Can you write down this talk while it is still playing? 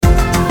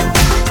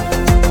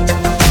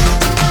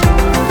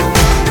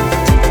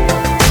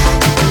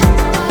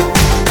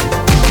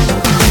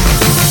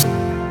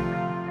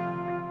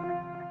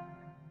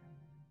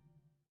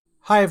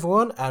Hi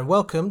everyone, and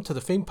welcome to the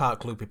Theme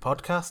Park Loopy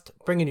podcast,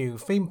 bringing you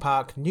theme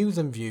park news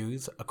and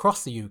views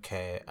across the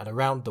UK and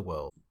around the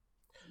world.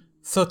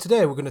 So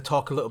today we're going to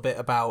talk a little bit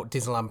about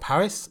Disneyland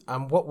Paris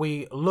and what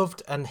we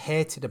loved and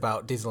hated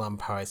about Disneyland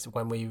Paris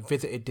when we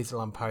visited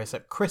Disneyland Paris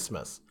at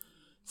Christmas.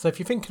 So if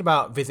you're thinking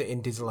about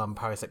visiting Disneyland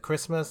Paris at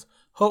Christmas,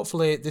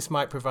 hopefully this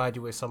might provide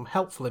you with some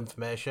helpful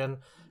information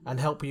and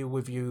help you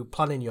with you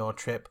planning your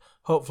trip,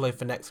 hopefully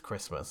for next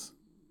Christmas.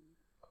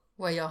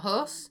 We're your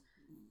hosts.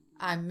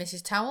 I'm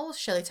Mrs. Towels,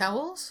 Shelley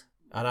Towels.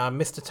 And I'm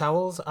Mr.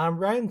 Towels, I'm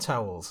Ryan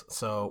Towels.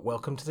 So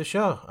welcome to the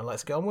show and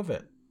let's get on with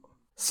it.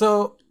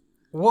 So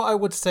what I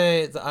would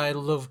say that I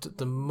loved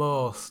the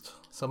most,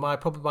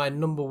 probably my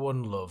number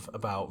one love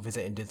about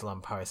visiting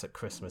Disneyland Paris at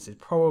Christmas is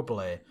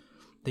probably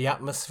the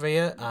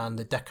atmosphere and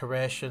the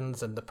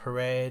decorations and the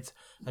parades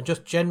and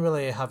just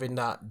generally having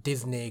that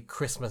Disney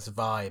Christmas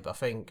vibe. I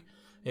think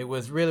it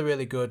was really,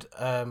 really good.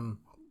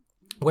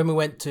 When we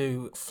went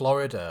to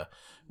Florida,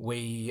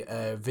 we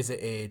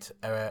visited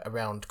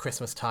around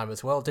Christmas time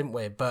as well, didn't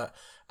we? But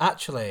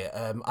actually,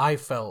 I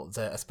felt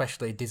that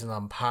especially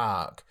Disneyland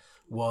Park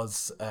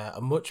was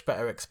a much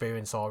better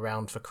experience all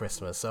around for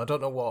Christmas. So I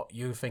don't know what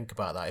you think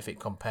about that, if it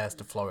compares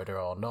to Florida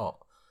or not.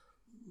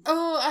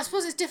 Oh, I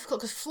suppose it's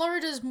difficult because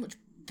Florida's much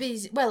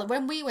busy. Well,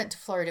 when we went to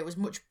Florida, it was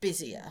much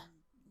busier.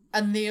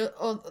 And the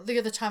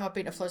other time I've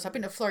been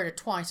to Florida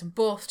twice, and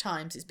both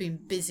times it's been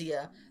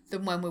busier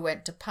than when we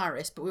went to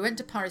Paris. But we went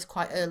to Paris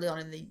quite early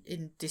on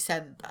in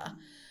December.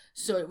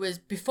 So it was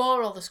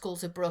before all the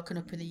schools had broken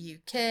up in the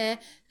UK,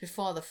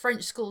 before the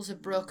French schools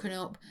had broken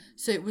up.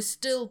 So it was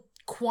still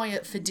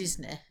quiet for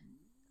Disney. I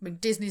mean,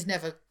 Disney's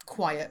never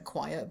quiet,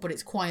 but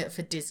it's quiet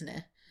for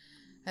Disney.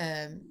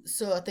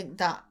 So I think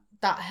that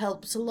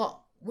helps a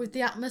lot with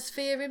the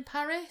atmosphere in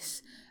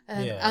Paris.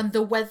 And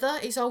the weather.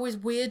 It's always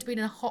weird being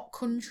in a hot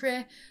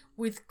country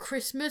with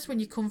Christmas when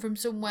you come from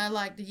somewhere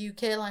like the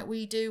UK, like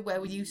we do,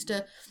 where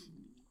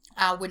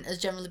our winters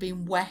generally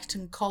being wet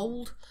and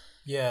cold.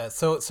 Yeah,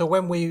 so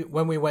when we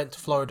went to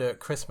Florida at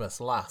Christmas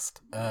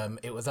last,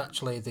 it was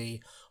actually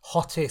the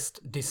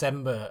hottest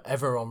December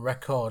ever on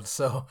record.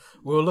 So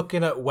we were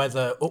looking at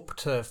weather up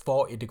to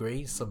 40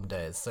 degrees some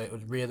days. So it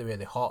was really,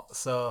 really hot.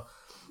 So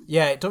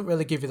yeah, it doesn't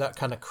really give you that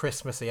kind of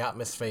Christmassy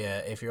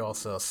atmosphere if you're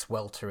also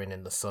sweltering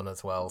in the sun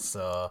as well.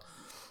 So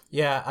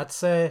yeah, I'd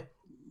say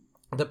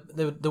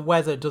the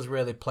weather does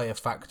really play a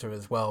factor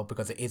as well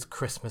because it is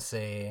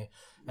Christmassy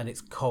and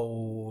it's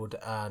cold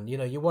and,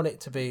 you want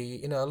it to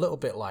be, a little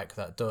bit like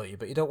that, don't you?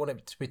 But you don't want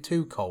it to be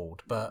too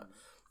cold. But,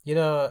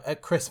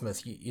 at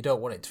Christmas, you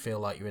don't want it to feel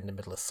like you're in the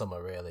middle of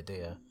summer, really, do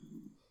you?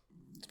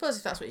 I suppose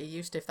if that's what you're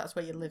used to, if that's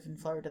where you live in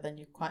Florida, then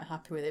you're quite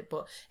happy with it.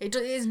 But it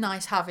is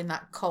nice having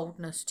that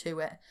coldness to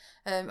it.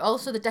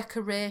 Also, the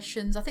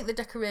decorations. I think the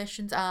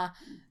decorations are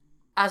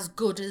as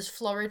good as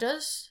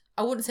Florida's.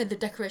 I wouldn't say the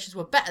decorations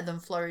were better than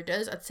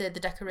Florida's. I'd say the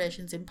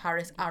decorations in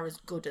Paris are as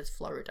good as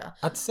Florida.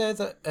 I'd say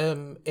that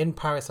in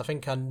Paris, I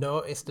think I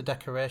noticed the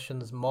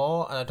decorations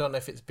more. And I don't know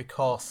if it's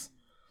because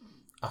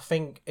I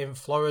think in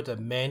Florida,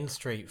 Main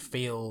Street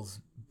feels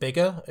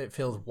bigger. It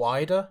feels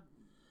wider.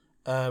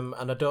 And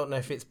I don't know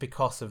if it's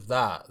because of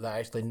that I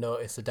actually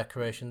noticed the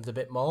decorations a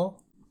bit more.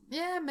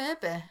 Yeah,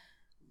 maybe.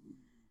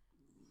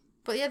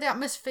 But yeah, the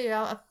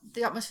atmosphere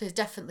is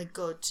definitely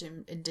good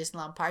in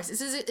Disneyland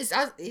Paris. It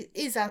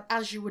is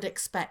as you would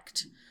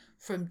expect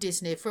from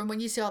Disney. From when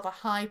you see all the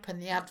hype and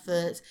the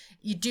adverts,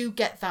 you do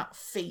get that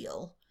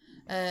feel.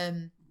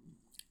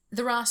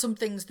 There are some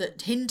things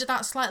that hinder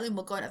that slightly, and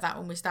we'll go into that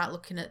when we start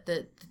looking at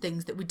the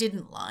things that we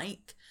didn't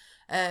like.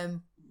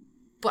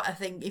 But I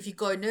think if you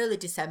go in early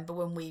December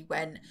when we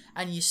went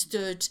and you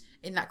stood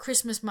in that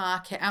Christmas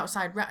market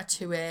outside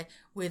Ratatouille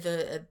with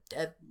a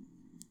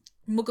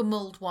mug of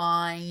mulled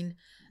wine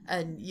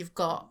and you've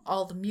got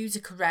all the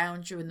music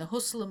around you and the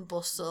hustle and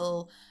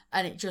bustle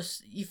and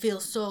you feel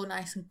so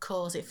nice and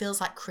cosy. It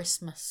feels like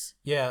Christmas.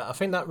 Yeah, I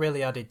think that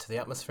really added to the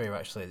atmosphere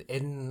actually.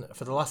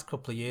 For the last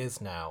couple of years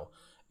now,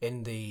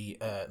 in the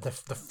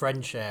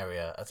French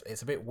area,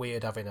 it's a bit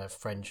weird having a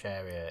French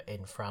area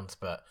in France,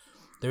 but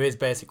there is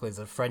basically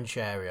the French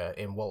area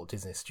in Walt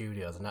Disney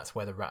Studios, and that's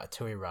where the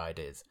Ratatouille ride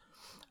is.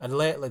 And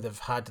lately they've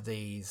had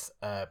these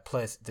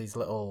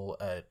little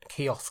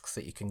kiosks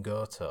that you can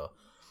go to.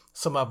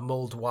 Some have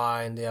mulled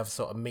wine, they have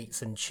sort of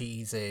meats and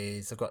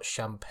cheeses, they've got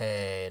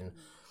champagne,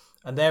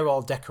 and they're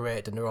all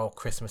decorated and they're all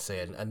Christmassy,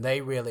 and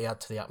they really add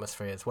to the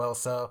atmosphere as well.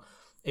 So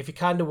if you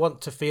kind of want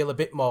to feel a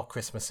bit more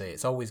Christmassy,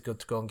 it's always good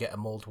to go and get a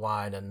mulled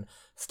wine and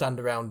stand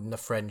around in the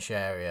French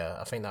area.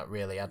 I think that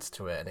really adds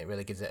to it, and it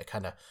really gives it a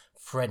kind of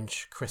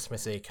French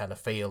Christmassy kind of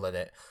feel in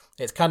it.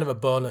 It's kind of a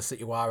bonus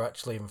that you are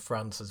actually in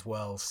France as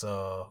well,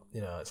 so,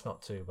 it's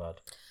not too bad.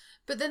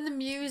 But then the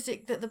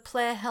music that the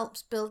play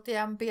helps build the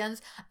ambience,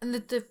 and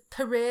the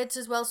parades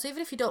as well. So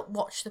even if you don't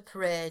watch the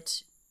parade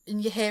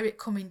and you hear it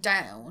coming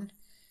down,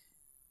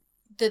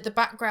 the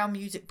background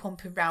music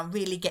pumping around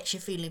really gets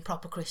you feeling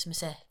proper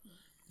Christmassy.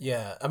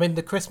 Yeah, I mean,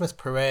 the Christmas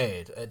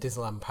parade at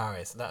Disneyland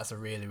Paris, that's a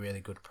really, really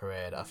good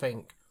parade. I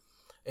think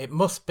it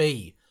must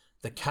be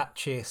the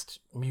catchiest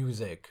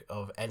music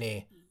of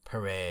any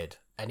parade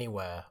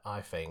anywhere,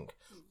 I think,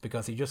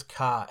 because you just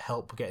can't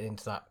help getting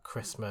into that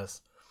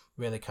Christmas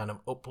really kind of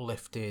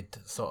uplifted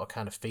sort of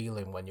kind of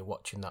feeling when you're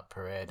watching that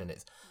parade, and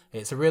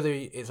it's a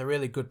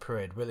really good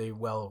parade, really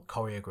well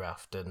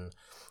choreographed, and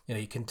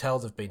you can tell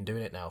they've been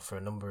doing it now for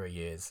a number of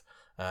years.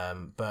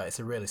 But it's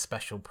a really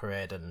special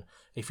parade, and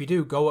if you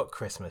do go at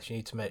Christmas, you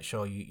need to make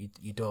sure you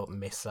don't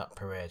miss that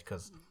parade,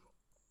 because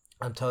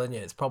I'm telling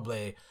you,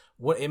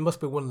 it must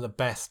be one of the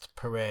best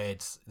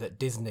parades that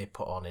Disney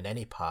put on in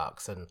any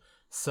parks, and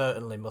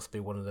certainly must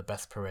be one of the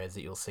best parades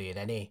that you'll see in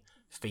any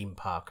theme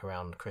park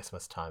around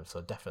Christmas time.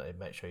 So definitely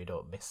make sure you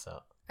don't miss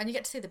that. And you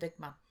get to see the big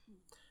man.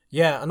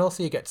 Yeah, and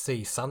also you get to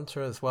see Santa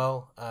as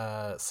well.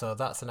 So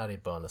that's an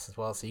added bonus as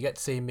well. So you get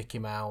to see Mickey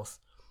Mouse.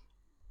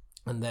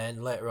 And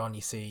then later on,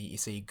 you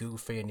see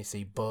Goofy, and you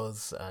see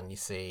Buzz, and you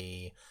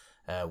see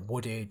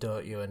Woody,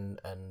 don't you? And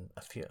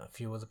a few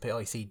other people. Oh,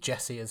 you see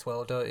Jessie as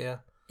well, don't you?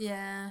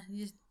 Yeah.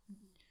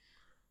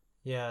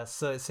 Yeah.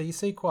 So you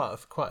see quite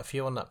a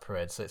few on that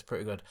parade. So it's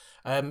pretty good.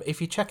 If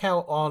you check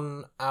out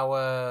on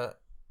our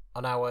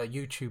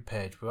YouTube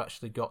page, we've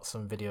actually got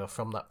some video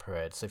from that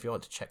parade. So if you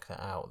want to check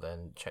that out,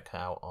 then check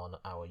that out on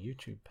our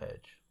YouTube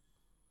page.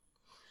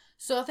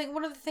 So I think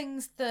one of the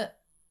things that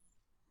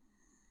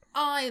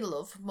I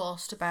love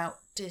most about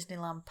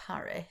Disneyland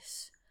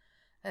Paris,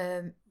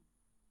 and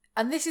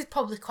this is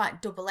probably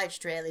quite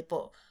double-edged really,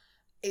 but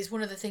it's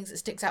one of the things that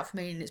sticks out for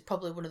me, and it's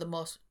probably one of the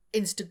most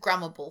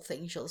Instagrammable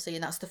things you'll see,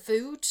 and that's the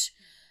food.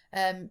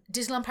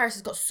 Disneyland Paris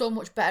has got so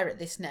much better at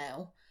this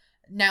now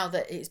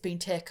that it's been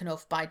taken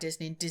off by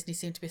Disney, and Disney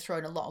seem to be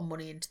throwing a lot of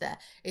money into there,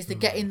 is they're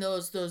getting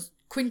those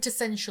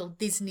quintessential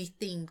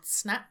Disney-themed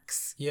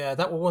snacks. Yeah,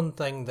 that was one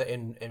thing that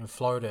in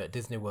Florida at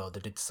Disney World they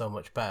did so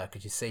much better,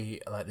 because you see,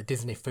 like, the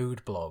Disney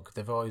food blog,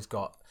 they've always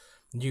got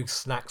new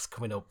snacks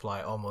coming up,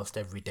 like, almost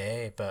every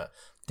day, but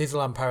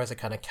Disneyland Paris are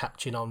kind of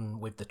catching on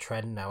with the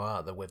trend now,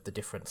 aren't they, with the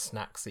different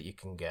snacks that you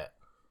can get.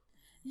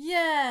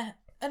 Yeah,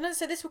 and as I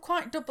say, this was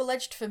quite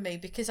double-edged for me,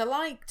 because I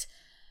liked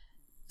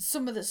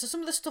some of the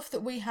stuff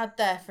that we had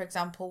there, for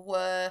example,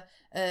 were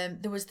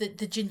there was the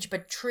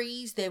gingerbread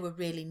trees. They were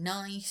really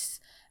nice.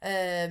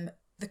 The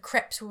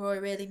crepes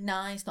were really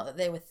nice, not that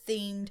they were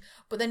themed,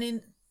 but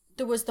then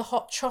there was the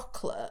hot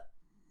chocolate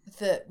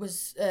that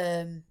was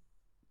I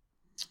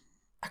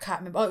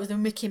can't remember. Oh, it was the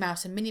Mickey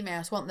Mouse and Minnie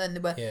Mouse, weren't there? And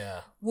they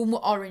were one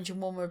were orange and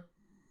one were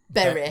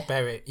berry.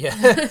 Berry,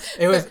 yeah.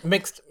 It was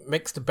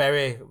mixed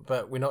berry,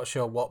 but we're not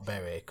sure what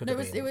berry.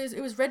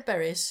 It was red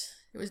berries.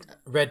 It was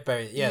red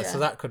berry, yeah. So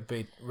that could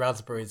be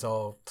raspberries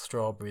or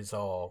strawberries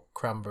or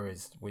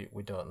cranberries.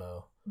 We don't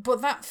know.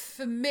 But that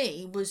for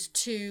me was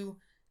too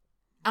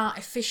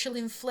artificial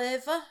in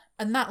flavour,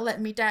 and that let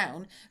me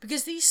down,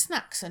 because these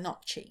snacks are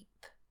not cheap.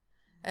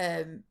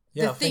 The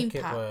theme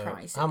park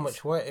prices. How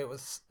much were it?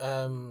 Was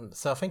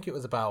so I think it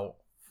was about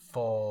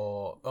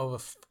 €4.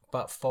 I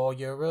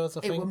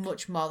think it was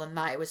much more than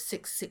that. It was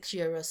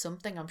 €6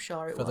 something. I'm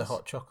sure it was for the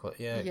hot chocolate.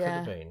 Yeah, it could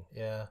have been.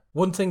 Yeah.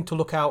 One thing to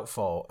look out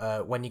for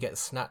when you get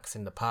snacks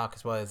in the park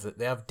as well is that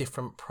they have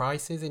different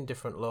prices in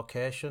different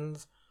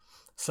locations.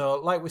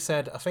 So, like we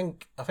said, I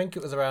think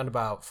it was around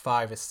about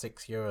 €5 or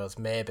 €6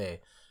 maybe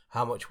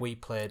how much we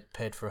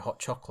paid for a hot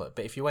chocolate.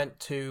 But if you went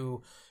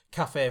to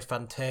Cafe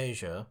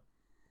Fantasia,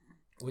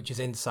 which is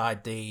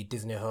inside the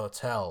Disney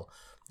Hotel,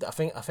 I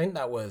think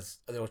that was,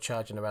 they were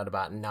charging around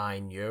about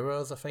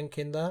 €9, I think,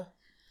 in there.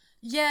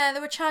 Yeah, they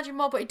were charging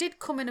more, but it did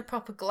come in a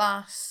proper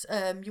glass.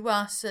 You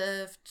are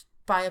served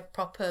by a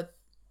proper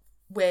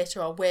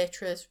waiter or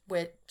waitress,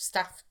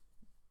 staff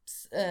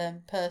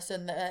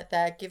person that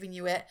they're giving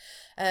you it.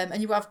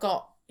 And you're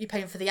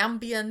paying for the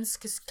ambience,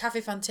 because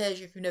Cafe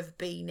Fantasia, if you've never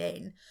been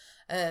in,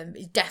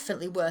 is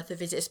definitely worth a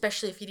visit,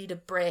 especially if you need a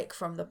break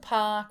from the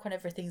park when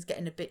everything's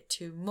getting a bit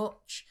too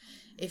much.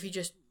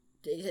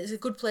 It's a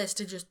good place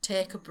to just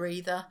take a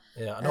breather.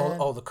 Yeah, and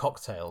all the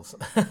cocktails.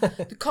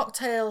 The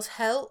cocktails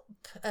help.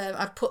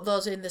 I'd put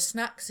those in the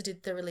snacks. I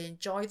did thoroughly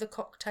enjoy the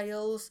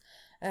cocktails.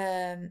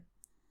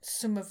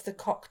 Some of the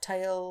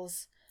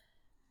cocktails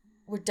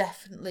were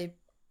definitely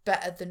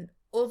better than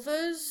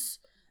others.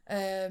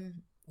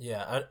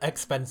 Yeah, and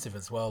expensive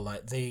as well.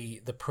 Like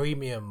the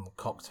premium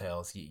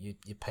cocktails, you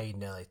pay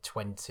nearly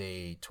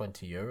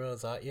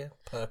 €20, aren't you,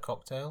 per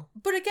cocktail?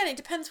 But again, it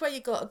depends where you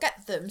go to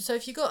get them. So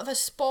if you go to the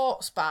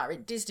sports bar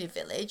in Disney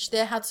Village,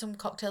 they had some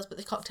cocktails, but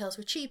the cocktails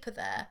were cheaper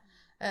there.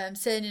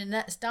 Saying in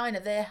Annette's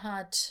Diner, they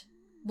had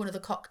a couple of the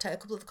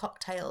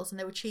cocktails, and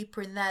they were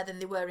cheaper in there than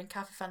they were in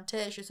Cafe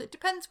Fantasia. So it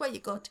depends where you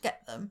go to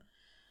get them.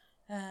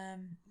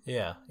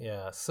 Yeah.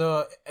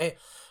 So I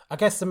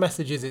guess the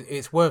message is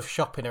it's worth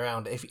shopping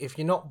around. If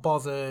you're not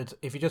bothered,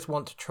 if you just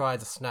want to try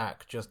the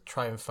snack, just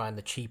try and find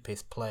the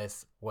cheapest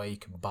place where you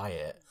can buy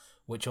it,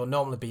 which will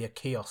normally be a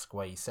kiosk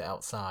where you sit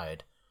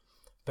outside.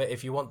 But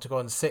if you want to go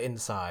and sit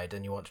inside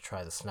and you want to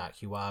try the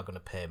snack, you are going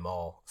to pay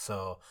more.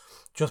 So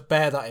just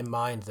bear that in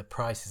mind. The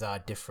prices are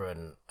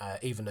different,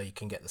 even though you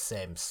can get the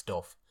same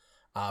stuff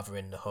either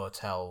in the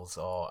hotels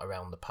or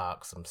around the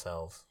parks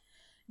themselves.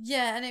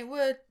 Yeah, and it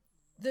were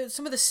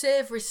some of the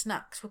savoury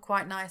snacks were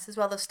quite nice as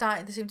well. They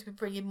seem to be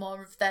bringing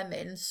more of them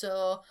in.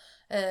 So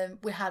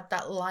we had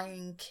that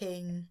Lion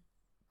King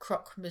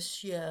croque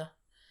monsieur.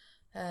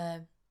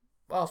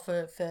 Well,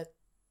 for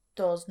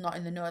those not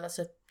in the know, that's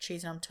a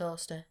cheese and ham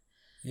toaster.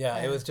 Yeah,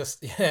 it was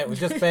just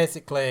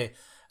basically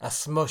a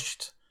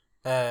smushed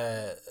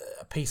a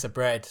piece of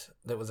bread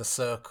that was a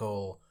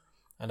circle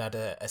and had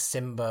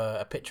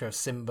a picture of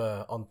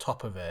Simba on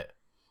top of it,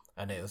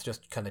 and it was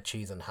just kind of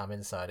cheese and ham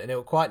inside, and it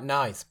was quite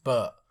nice,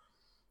 but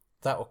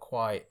that were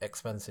quite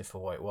expensive for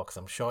what it was. 'Cause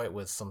I'm sure it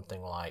was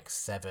something like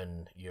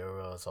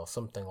 €7 or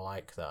something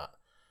like that,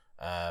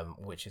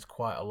 which is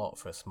quite a lot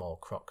for a small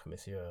croque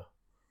monsieur.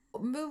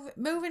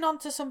 Moving on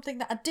to something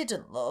that I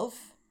didn't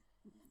love,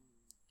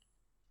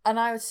 and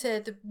I would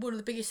say one of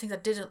the biggest things I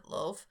didn't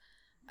love,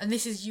 and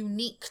this is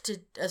unique to,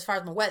 as far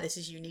as I'm aware, this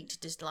is unique to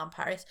Disneyland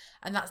Paris,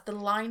 and that's the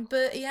Line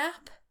Bertie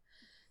app.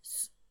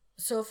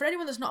 So for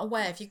anyone that's not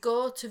aware, if you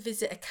go to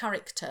visit a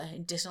character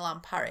in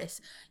Disneyland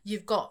Paris,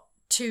 you've got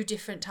two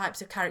different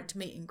types of character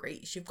meet and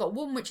greets. You've got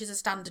one which is a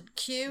standard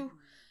queue,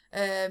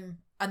 and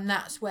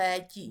that's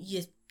where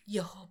you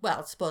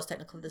well, I suppose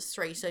technically there's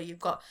three. So you've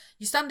got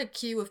your standard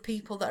queue of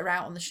people that are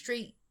out on the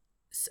streets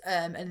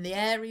and the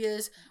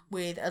areas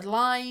with a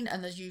line,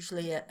 and there's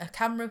usually a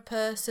camera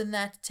person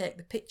there to take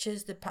the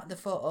pictures, the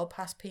photo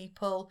past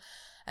people.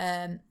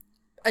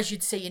 As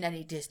you'd see in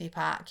any Disney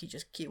park, you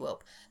just queue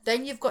up.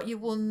 Then you've got your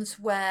ones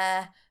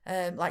where,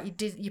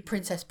 like your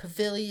Princess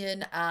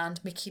Pavilion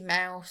and Mickey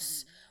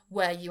Mouse,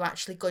 where you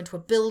actually go into a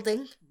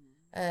building,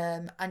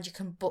 and you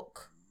can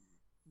book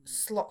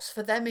slots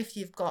for them if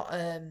you've got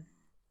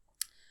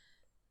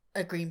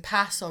a green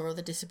pass or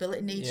other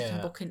disability needs. You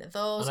can book into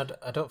those. And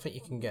I don't think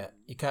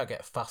you can't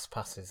get fast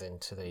passes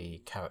into the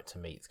character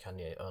meets, can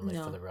you? Only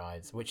for the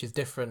rides, which is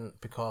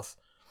different because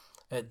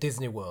at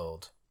Disney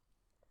World,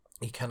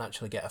 you can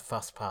actually get a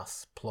fast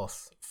pass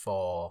plus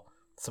for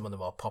some of the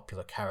more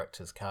popular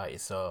characters, can't you?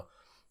 So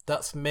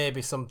that's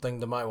maybe something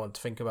they might want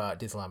to think about at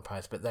Disneyland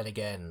Paris. But then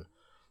again,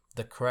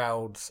 the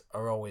crowds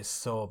are always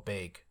so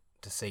big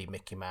to see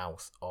Mickey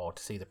Mouse or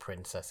to see the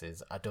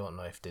princesses. I don't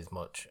know if there's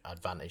much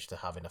advantage to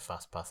having a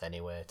fast pass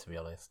anyway, to be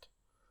honest.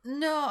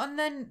 No, and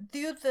then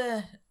the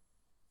other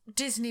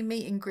Disney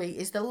meet and greet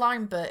is the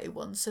Line Bertie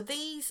one. So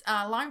these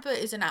are Line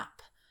Bertie is an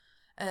app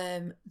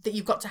that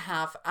you've got to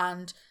have,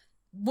 and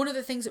one of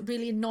the things that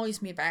really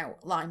annoys me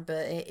about Line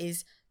Bertie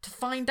is to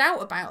find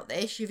out about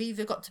this, you've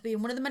either got to be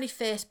in one of the many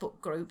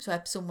Facebook groups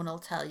where someone will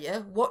tell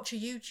you, watch a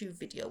YouTube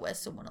video where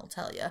someone will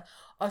tell you,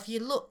 or if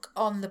you look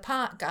on the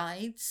park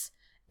guides,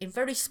 in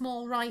very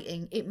small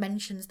writing, it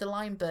mentions the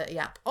Line Bertie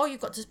app, or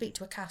you've got to speak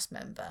to a cast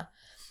member.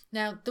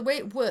 Now, the way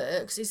it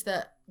works is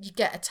that you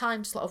get a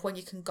time slot of when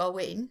you can go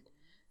in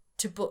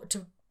to book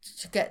to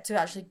get to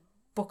actually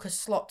book a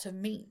slot to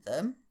meet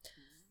them,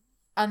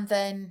 and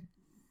then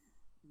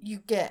you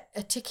get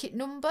a ticket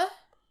number,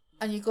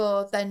 and you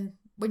go then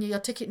when your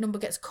ticket number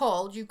gets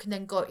called, you can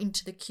then go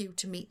into the queue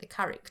to meet the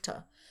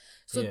character.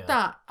 So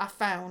that I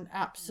found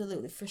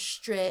absolutely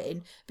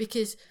frustrating,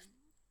 because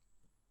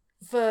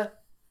for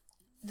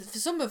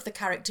some of the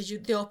characters,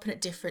 they open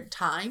at different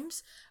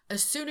times.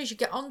 As soon as you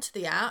get onto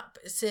the app,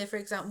 say for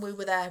example, we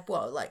were there,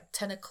 like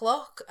 10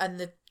 o'clock, and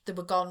they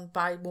were gone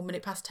by 1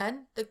 minute past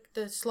 10,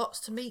 the slots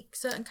to meet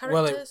certain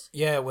characters.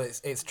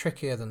 It's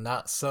trickier than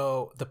that.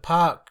 So the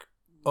park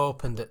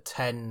opened at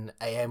 10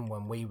 a.m.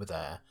 when we were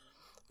there,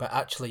 but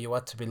actually you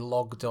had to be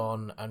logged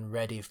on and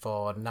ready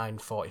for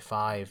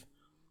 9:45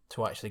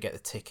 to actually get the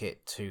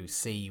ticket to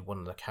see one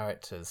of the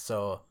characters.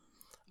 So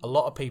a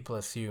lot of people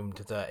assumed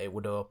that it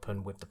would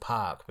open with the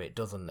park, but it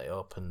doesn't. It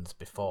opens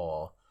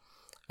before,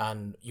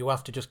 and you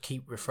have to just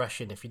keep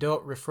refreshing. If you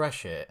don't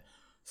refresh it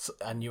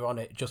and you're on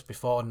it just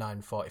before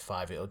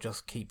 9:45, it'll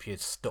just keep you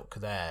stuck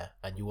there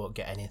and you won't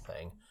get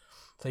anything.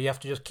 So you have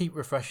to just keep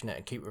refreshing it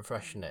and keep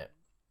refreshing it,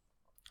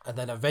 and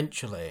then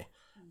eventually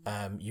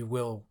you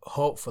will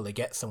hopefully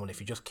get someone if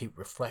you just keep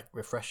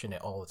refreshing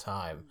it all the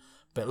time.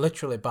 But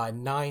literally by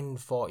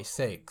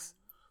 9:46,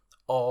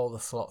 all the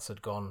slots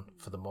had gone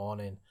for the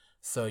morning.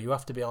 So you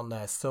have to be on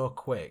there so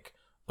quick,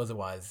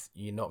 otherwise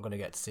you're not going to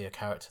get to see a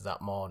character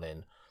that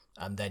morning,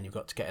 and then you've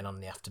got to get in on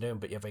the afternoon,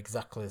 but you have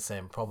exactly the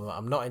same problem.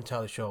 I'm not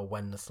entirely sure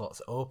when the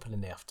slots open in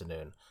the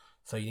afternoon,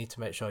 so you need to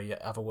make sure you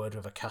have a word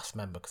with a cast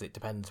member, because it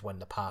depends when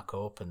the park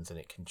opens and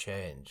it can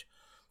change.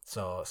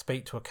 So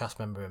speak to a cast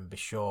member and be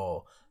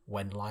sure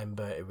when Line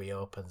Bertie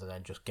reopens, and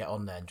then just get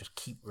on there and just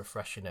keep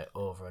refreshing it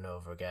over and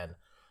over again.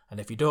 And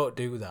if you don't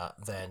do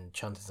that, then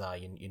chances are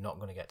you're not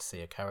going to get to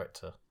see a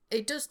character.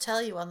 It does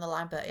tell you on the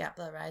Line Bertie app,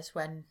 though, right,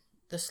 when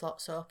the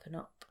slots open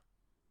up.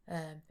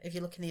 If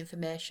you look in the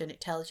information, it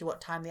tells you what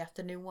time the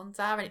afternoon ones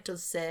are, and it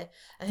does say,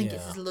 I think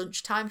it's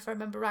lunchtime, if I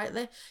remember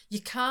rightly.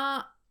 You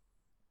can't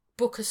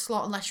book a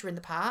slot unless you're in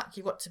the park.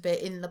 You've got to be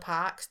in the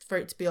park for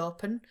it to be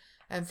open,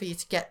 and for you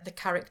to get the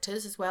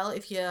characters as well.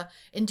 If you're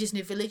in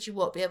Disney Village, you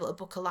won't be able to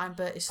book a Line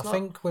Bertie slot.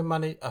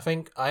 I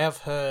think I have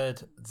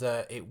heard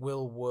that it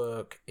will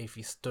work if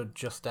you stood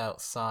just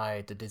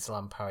outside the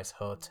Disneyland Paris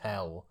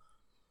hotel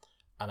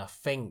and I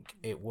think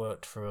it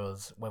worked for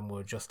us when we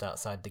were just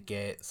outside the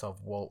gates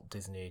of Walt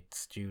Disney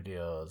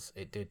Studios.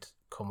 It did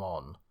come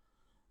on.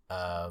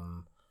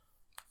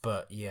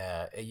 But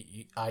yeah,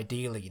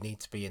 ideally you need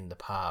to be in the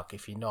park.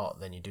 If you're not,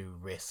 then you do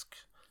risk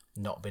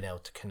not being able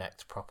to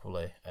connect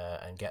properly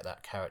and get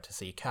that character.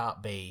 So you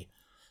can't be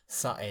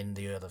sat in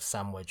the Earl of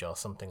Sandwich or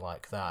something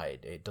like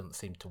that. It doesn't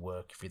seem to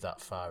work if you're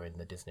that far in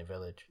the Disney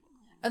Village.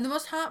 And the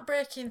most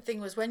heartbreaking thing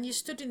was when you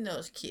stood in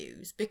those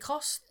queues,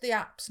 because the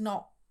app's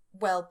not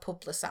well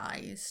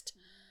publicised,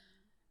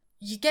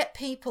 you get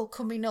people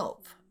coming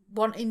up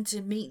wanting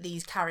to meet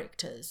these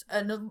characters,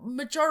 and a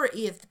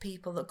majority of the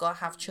people that go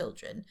have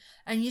children,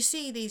 and you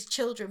see these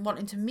children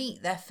wanting to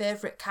meet their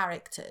favourite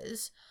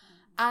characters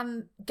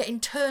and getting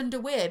turned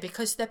away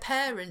because their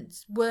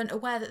parents weren't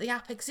aware that the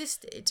app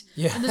existed.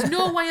 Yeah. And there's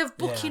no way of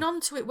booking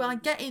onto it while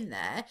getting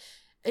there.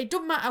 It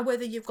doesn't matter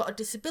whether you've got a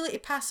disability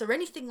pass or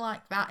anything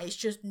like that, it's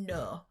just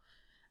no.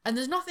 And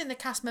there's nothing the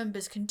cast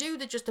members can do.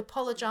 They just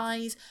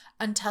apologise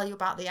and tell you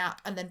about the app,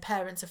 and then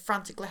parents are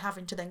frantically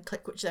having to then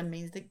click, which then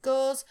means it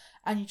goes,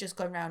 and you're just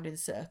going round in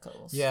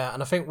circles. Yeah,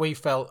 and I think we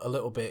felt a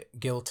little bit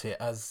guilty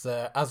as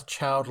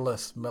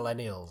childless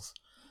millennials,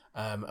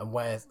 and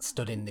we're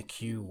stood in the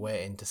queue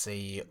waiting to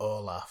see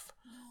Olaf,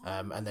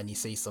 and then you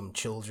see some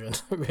children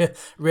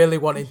really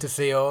wanting to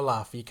see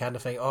Olaf. You kind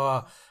of think,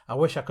 oh, I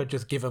wish I could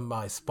just give them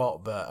my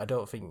spot, but I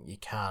don't think you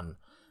can.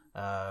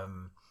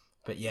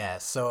 But yeah,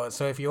 so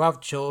if you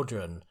have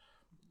children,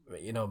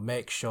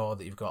 make sure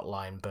that you've got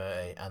Line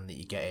Bertie and that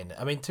you get in.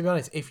 I mean, to be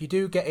honest, if you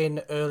do get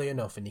in early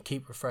enough and you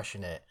keep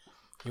refreshing it,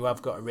 you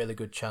have got a really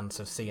good chance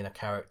of seeing a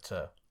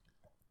character.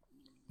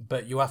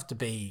 But you have to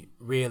be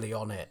really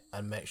on it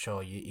and make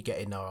sure you get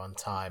in there on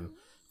time,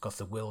 because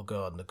they will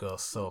go and they go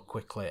so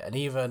quickly. And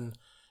even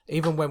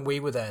when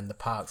we were there and the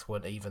parks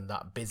weren't even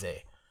that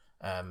busy,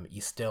 you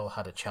still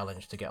had a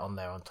challenge to get on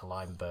there onto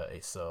Line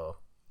Bertie, so...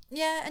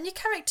 Yeah, and your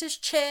characters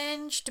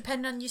change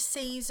depending on your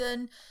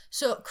season.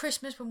 So at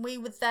Christmas when we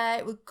were there,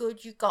 it was good.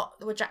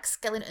 There were Jack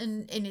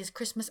Skellington in his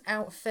Christmas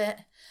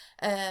outfit,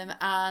 and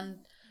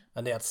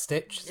they had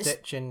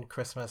Stitch in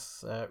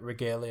Christmas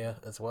regalia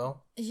as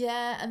well.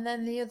 Yeah, and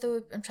then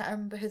I'm trying to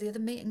remember who the other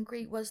meet and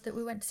greet was that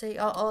we went to see.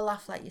 Oh,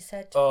 Olaf, like you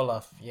said.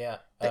 Olaf, yeah.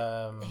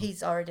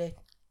 He's already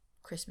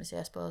Christmassy,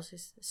 I suppose.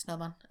 He's a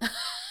snowman.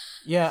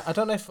 Yeah, I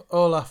don't know if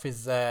Olaf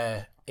is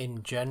there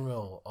in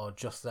general or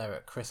just there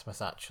at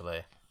Christmas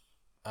actually.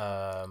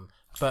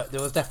 But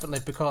there was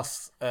definitely,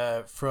 because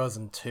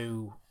Frozen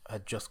 2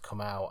 had just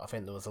come out, I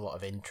think there was a lot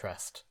of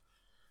interest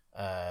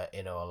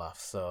in Olaf.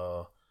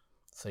 So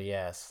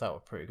yes, that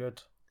was pretty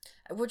good.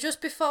 Well,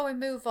 just before we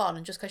move on,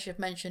 and just because you've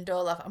mentioned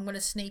Olaf, I'm going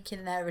to sneak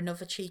in there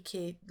another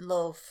cheeky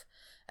love.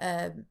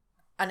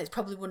 And it's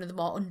probably one of the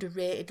more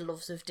underrated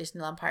loves of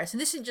Disneyland Paris.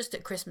 And this isn't just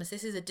at Christmas,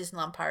 this is a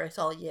Disneyland Paris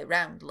all year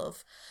round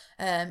love.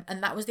 And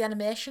that was the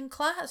animation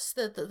class,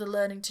 the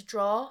learning to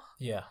draw.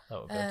 Yeah,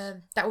 that was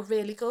good. That was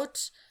really good.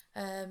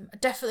 I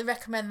definitely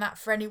recommend that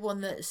for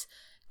anyone that's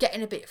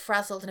getting a bit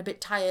frazzled and a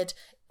bit tired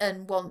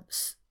and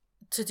wants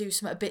to do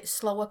something a bit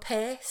slower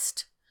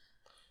paced.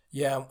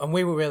 Yeah, and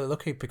we were really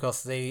lucky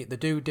because they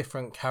do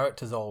different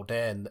characters all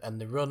day, and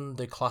they run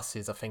the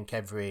classes, I think,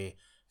 every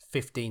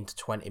 15 to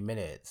 20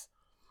 minutes.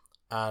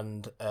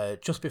 And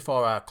just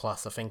before our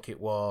class, I think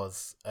it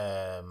was,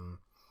 I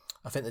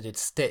think they did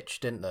Stitch,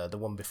 didn't they? The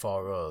one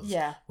before us.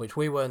 Yeah. Which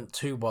we weren't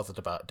too bothered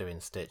about doing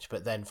Stitch,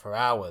 but then for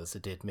ours, they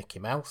did Mickey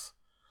Mouse.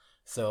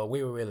 So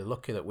we were really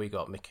lucky that we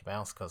got Mickey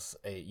Mouse, because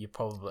you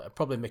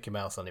probably Mickey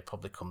Mouse only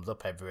probably comes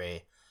up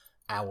every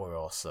hour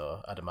or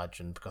so, I'd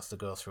imagine, because they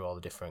go through all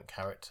the different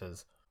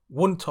characters.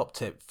 One top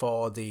tip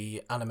for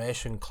the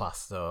animation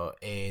class, though,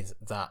 is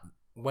that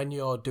when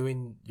you're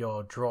doing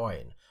your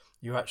drawing,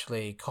 you're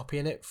actually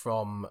copying it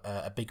from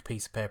a big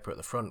piece of paper at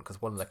the front,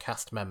 because one of the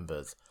cast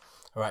members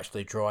are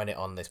actually drawing it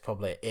on this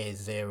probably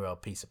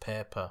A0 piece of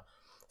paper.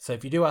 So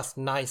if you do ask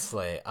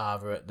nicely,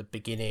 either at the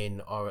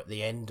beginning or at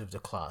the end of the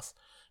class,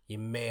 you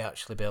may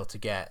actually be able to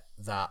get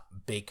that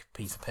big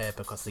piece of paper,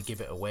 because they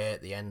give it away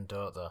at the end,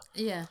 don't they?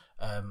 Yeah.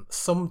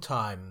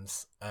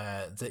 Sometimes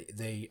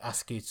they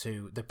ask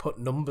you they put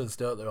numbers,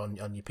 don't they,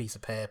 on your piece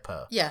of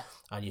paper? Yeah.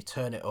 And you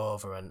turn it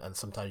over, and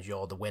sometimes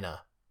you're the winner.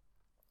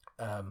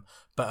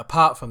 But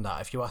apart from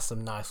that, if you ask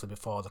them nicely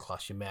before the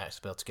class, you may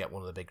actually be able to get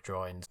one of the big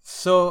drawings.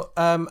 So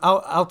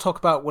I'll talk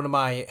about one of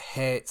my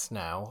hates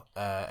now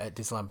at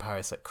Disneyland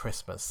Paris at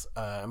Christmas,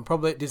 and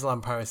probably at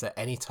Disneyland Paris at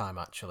any time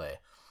actually,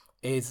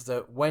 is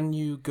that when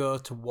you go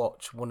to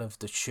watch one of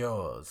the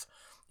shows,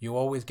 you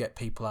always get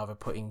people either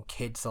putting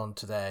kids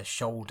onto their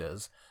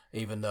shoulders,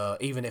 even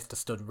if they're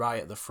stood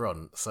right at the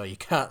front, so you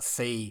can't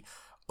see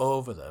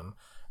over them,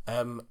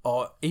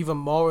 or even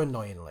more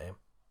annoyingly,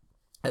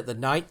 at the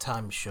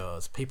nighttime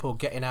shows, people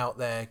getting out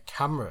their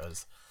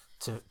cameras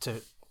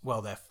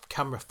their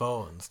camera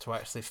phones to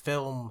actually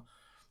film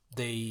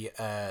the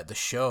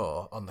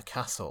show on the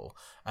castle,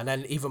 and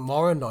then even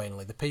more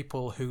annoyingly, the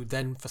people who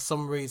then for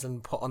some reason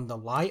put on the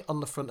light on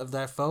the front of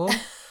their phone.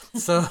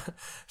 so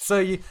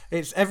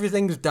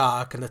everything's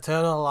dark and they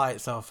turn all the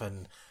lights off,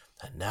 and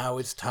and now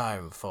it's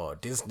time for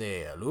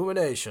Disney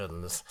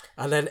Illuminations.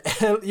 And then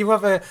you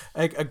have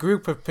a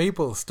group of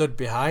people stood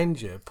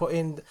behind you,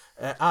 putting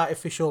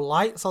artificial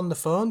lights on the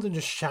phones and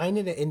just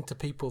shining it into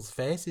people's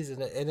faces.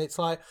 And it's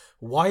like,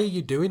 why are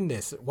you doing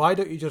this? Why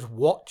don't you just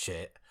watch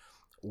it?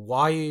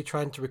 Why are you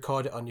trying to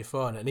record it on your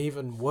phone? And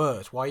even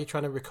worse, why are you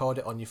trying to record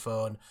it on your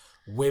phone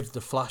with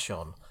the flash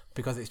on?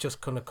 Because it's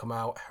just going to come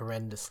out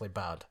horrendously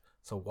bad.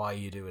 So why are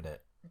you doing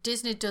it?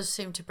 Disney does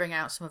seem to bring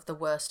out some of the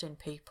worst in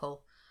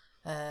people.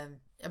 I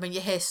mean,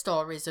 you hear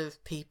stories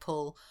of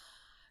people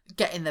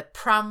getting their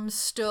prams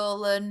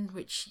stolen,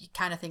 which you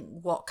kind of think,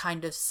 what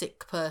kind of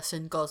sick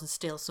person goes and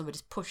steals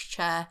somebody's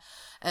pushchair?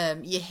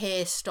 You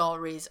hear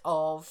stories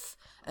of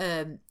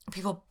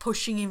people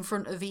pushing in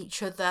front of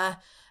each other.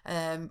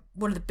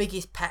 One of the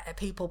biggest pet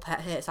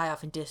hates I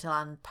have in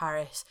Disneyland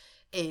Paris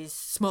is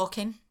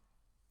smoking.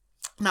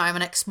 Now, I'm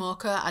an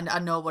ex-smoker and I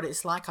know what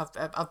it's like.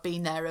 I've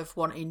been there of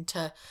wanting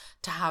to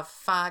have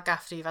fag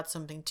after you've had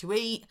something to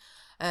eat.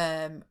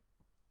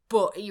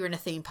 But you're in a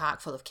theme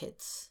park full of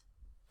kids.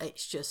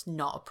 It's just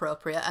not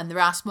appropriate. And there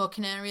are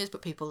smoking areas,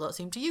 but people don't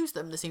seem to use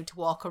them. They seem to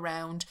walk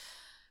around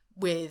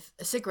with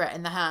a cigarette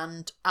in the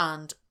hand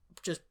and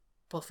just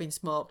puffing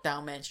smoke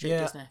down Main Street,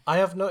 Disney. I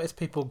have noticed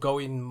people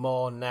going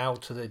more now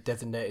to the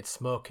designated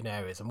smoking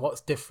areas. And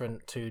what's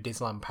different to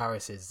Disneyland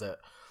Paris is that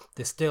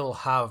they still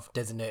have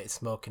designated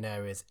smoking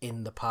areas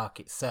in the park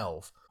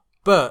itself.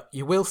 But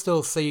you will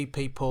still see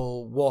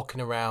people walking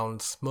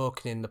around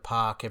smoking in the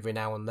park every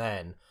now and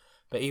then.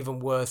 But even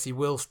worse, you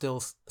will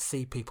still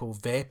see people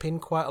vaping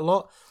quite a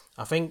lot.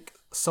 I think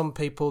some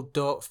people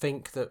don't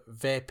think that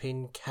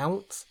vaping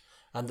counts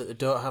and that they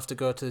don't have to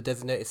go to the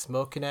designated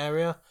smoking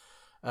area.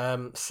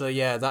 So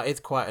yeah, that is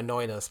quite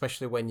annoying,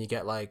 especially when you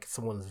get like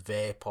someone's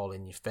vape all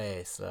in your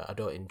face. I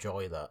don't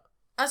enjoy that.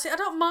 I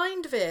don't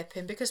mind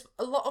vaping because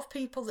a lot of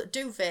people that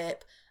do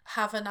vape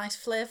have a nice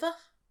flavour,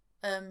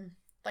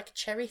 like a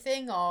cherry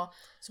thing or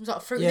some sort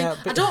of fruit thing.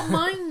 But I don't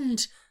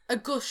mind a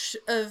gush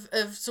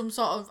of some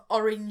sort of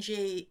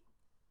orangey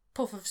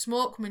puff of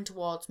smoke coming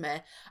towards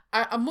me.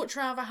 I'd much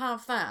rather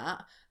have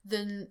that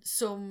than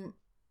some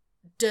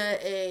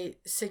dirty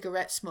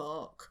cigarette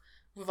smoke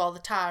with all the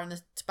tar and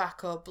the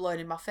tobacco blowing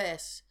in my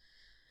face.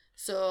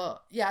 So,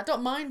 yeah, I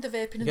don't mind the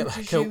vaping as much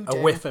as you do.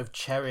 A whiff of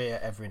cherry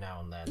every now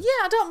and then. Yeah,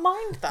 I don't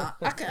mind that.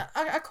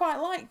 I quite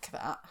like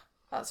that.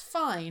 That's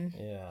fine.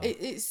 Yeah.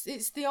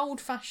 It's the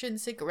old-fashioned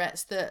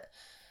cigarettes that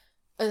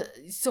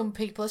some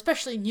people,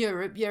 especially in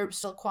Europe's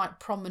still quite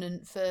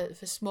prominent for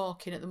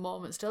smoking at the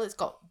moment still. It's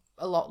got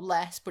a lot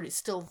less, but it's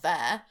still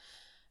there.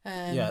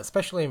 Yeah,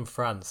 especially in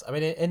France. I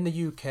mean, in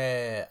the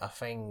UK, I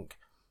think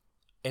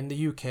in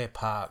the UK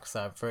parks,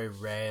 I very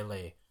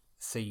rarely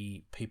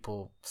see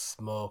people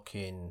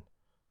smoking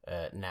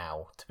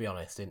now, to be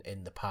honest,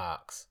 in the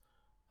parks.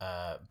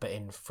 But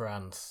in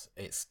France,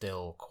 it's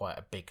still quite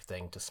a big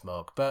thing to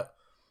smoke. But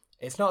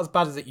it's not as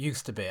bad as it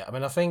used to be. I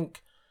mean, I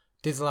think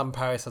Disneyland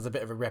Paris has a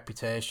bit of a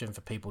reputation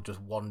for people just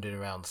wandering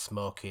around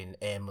smoking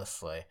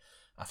aimlessly.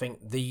 I think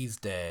these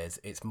days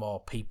it's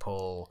more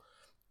people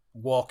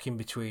walking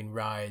between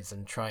rides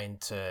and trying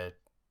to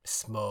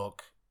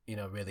smoke,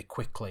 really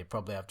quickly.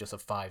 Probably have just a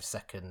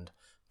 5-second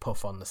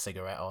puff on the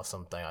cigarette or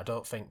something. I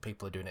don't think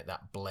people are doing it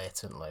that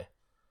blatantly.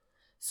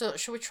 So,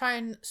 shall we try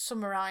and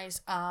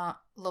summarise our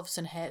loves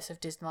and hates of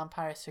Disneyland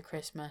Paris for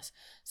Christmas?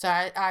 So,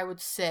 I would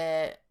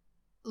say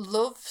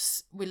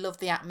we love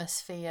the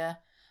atmosphere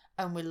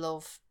and we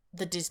love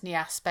the Disney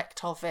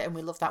aspect of it and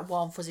we love that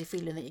warm, fuzzy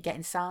feeling that you get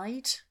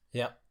inside.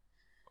 Yeah.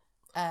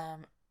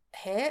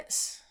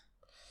 Hates?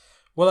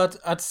 Well,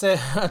 I'd say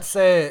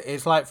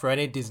it's like for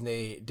any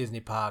Disney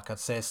park. I'd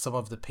say some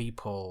of the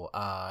people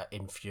are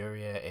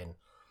infuriating,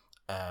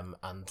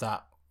 and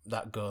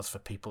that goes for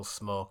people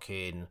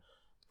smoking,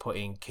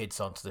 putting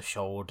kids onto the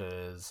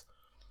shoulders,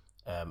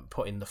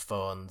 putting the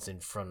phones in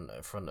front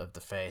of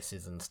the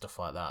faces and stuff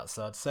like that.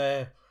 So I'd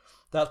say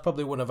that's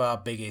probably one of our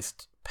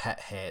biggest pet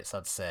hates.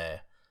 I'd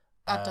say.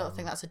 I don't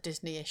think that's a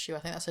Disney issue. I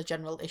think that's a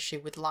general issue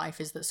with life.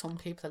 Is that some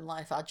people in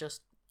life are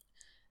just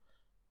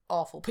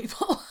awful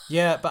people.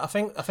 Yeah, but I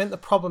think the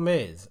problem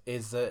is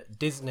that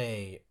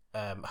Disney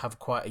have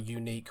quite a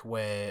unique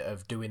way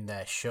of doing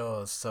their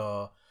shows.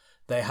 So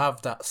they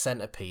have that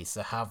centerpiece.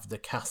 They have the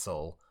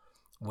castle,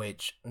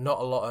 which not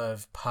a lot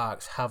of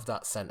parks have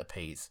that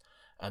centerpiece.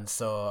 And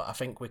so I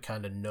think we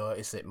kind of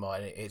notice it more.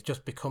 It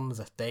just becomes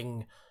a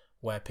thing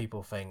where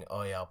people think,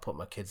 oh yeah, I'll put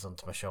my kids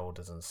onto my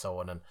shoulders and so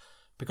on. And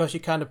because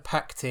you're kind of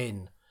packed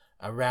in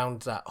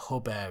around that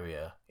hub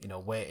area,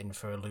 waiting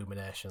for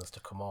Illuminations to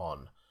come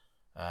on,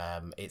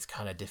 it's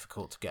kind of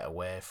difficult to get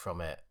away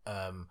from it.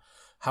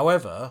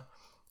 However,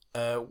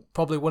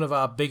 probably one of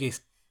our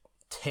biggest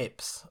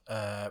tips,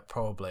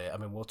 probably, I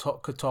mean,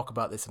 could talk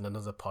about this in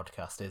another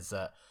podcast, is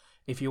that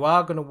if you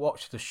are going to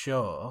watch the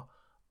show,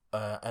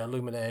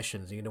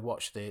 Illuminations, you're going to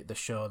watch the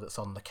show that's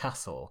on the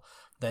castle,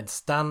 then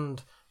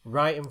stand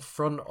right in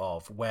front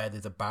of where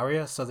there's a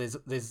barrier. So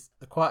there's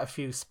quite a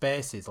few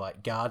spaces,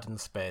 like garden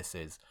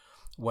spaces,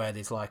 where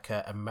there's like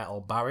a metal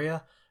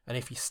barrier, and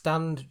if you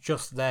stand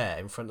just there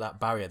in front of that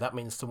barrier, that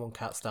means someone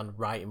can't stand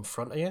right in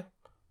front of you.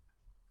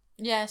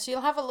 Yeah, so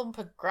you'll have a lump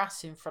of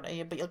grass in front of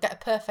you, but you'll get a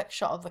perfect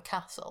shot of the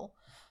castle.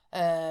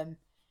 You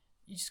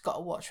just got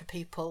to watch for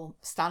people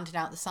standing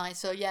out the side.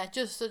 So yeah,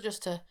 just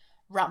to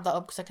wrap that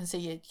up, because I can see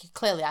you're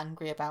clearly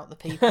angry about the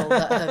people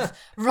that have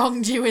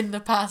wronged you in the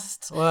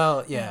past.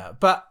 Well, yeah,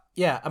 but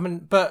I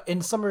mean, but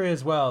in summary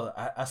as well,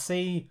 I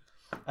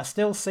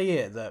still see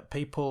it that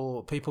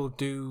people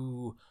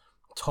do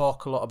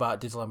talk a lot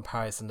about Disneyland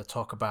Paris, and they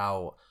talk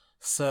about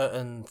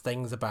certain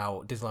things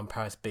about Disneyland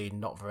Paris being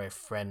not very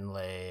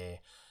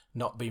friendly,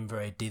 not being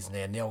very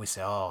Disney, and they always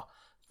say, "Oh,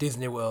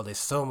 Disney World is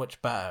so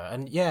much better."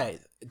 And yeah,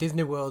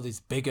 Disney World is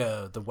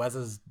bigger, the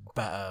weather's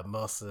better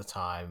most of the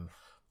time,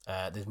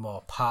 there's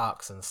more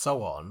parks and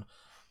so on.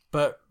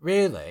 But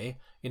really,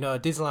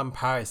 Disneyland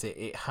Paris,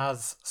 it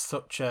has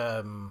such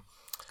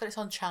It's got its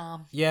own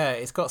charm. Yeah,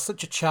 it's got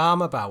such a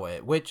charm about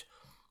it, which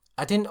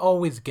I didn't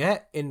always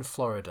get in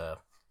Florida.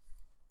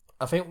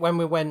 I think when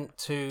we went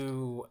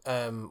to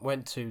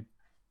the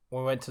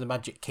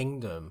Magic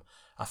Kingdom,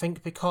 I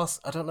think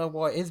because I don't know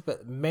what it is,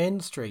 but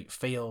Main Street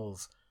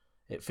feels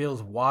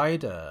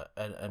wider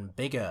and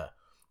bigger,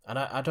 and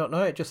I don't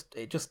know, it just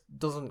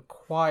doesn't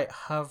quite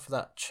have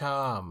that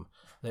charm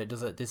that it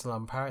does at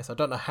Disneyland Paris. I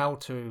don't know how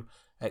to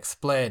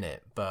explain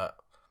it, but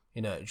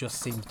it just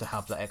seems to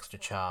have that extra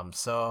charm.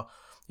 So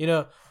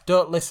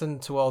don't listen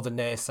to all the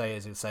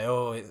naysayers who say,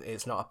 "Oh,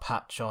 it's not a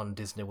patch on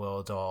Disney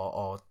World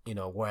or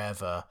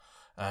wherever."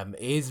 It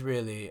is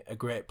really a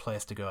great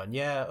place to go, and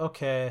yeah,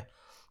 okay,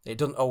 it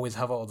doesn't always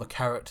have all the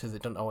characters,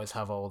 it doesn't always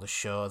have all the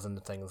shows and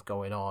the things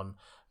going on,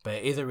 but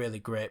it is a really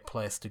great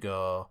place to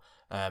go.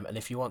 And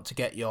if you want to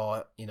get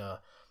your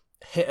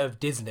hit of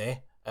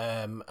Disney,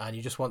 and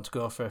you just want to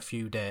go for a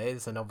few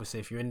days, and obviously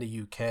if you're in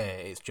the UK,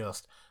 it's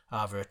just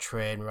either a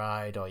train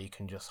ride or you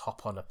can just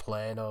hop on a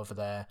plane over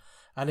there.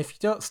 And if you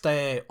don't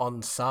stay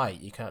on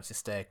site, you can actually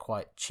stay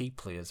quite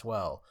cheaply as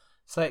well.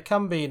 So it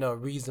can be a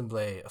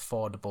reasonably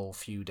affordable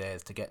few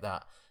days to get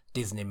that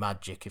Disney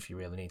magic if you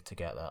really need to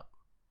get that.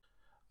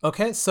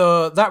 Okay,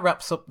 so that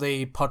wraps up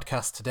the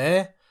podcast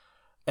today.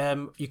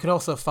 You can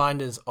also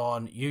find us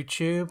on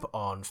YouTube,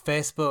 on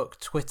Facebook,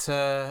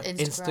 Twitter,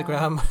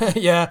 Instagram.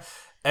 Yeah,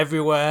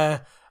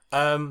 everywhere.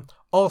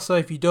 Also,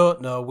 if you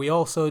don't know, we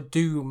also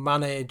do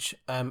manage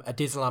a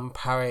Disneyland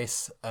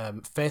Paris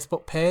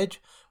Facebook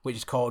page, which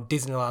is called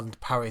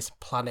Disneyland Paris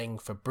Planning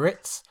for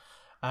Brits.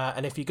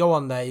 And if you go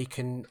on there, you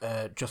can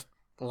just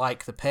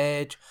like the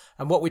page.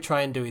 And what we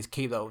try and do is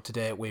keep that up to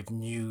date with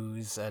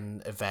news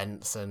and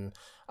events and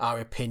our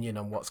opinion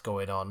on what's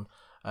going on.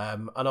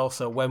 And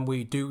also, when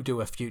we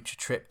do a future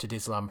trip to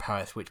Disneyland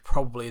Paris, which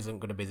probably isn't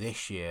going to be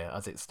this year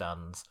as it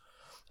stands,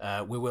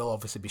 we will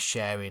obviously be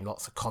sharing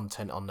lots of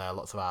content on there,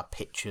 lots of our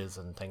pictures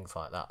and things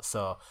like that.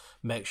 So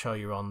make sure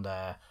you're on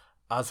there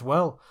as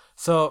well.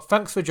 So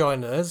thanks for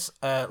joining us.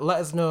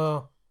 Let us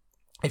know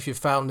if you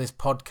found this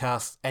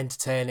podcast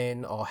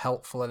entertaining or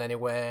helpful in any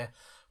way.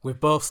 We've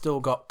both still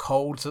got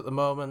colds at the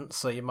moment,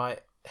 so you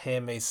might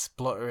hear me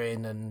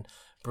spluttering and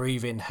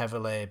breathing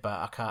heavily, but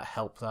I can't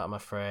help that, I'm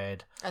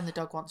afraid. And the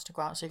dog wants to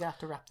go out, so you're going to have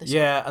to wrap this up.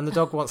 Yeah, and the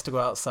dog wants to go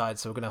outside,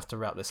 so we're going to have to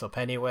wrap this up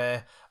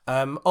anyway.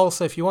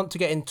 Also, if you want to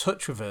get in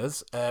touch with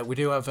us, we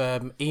do have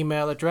an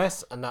email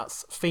address, and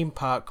that's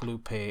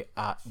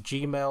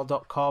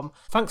themeparkloopy@gmail.com.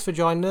 Thanks for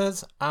joining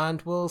us,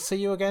 and we'll see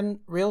you again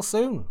real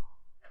soon.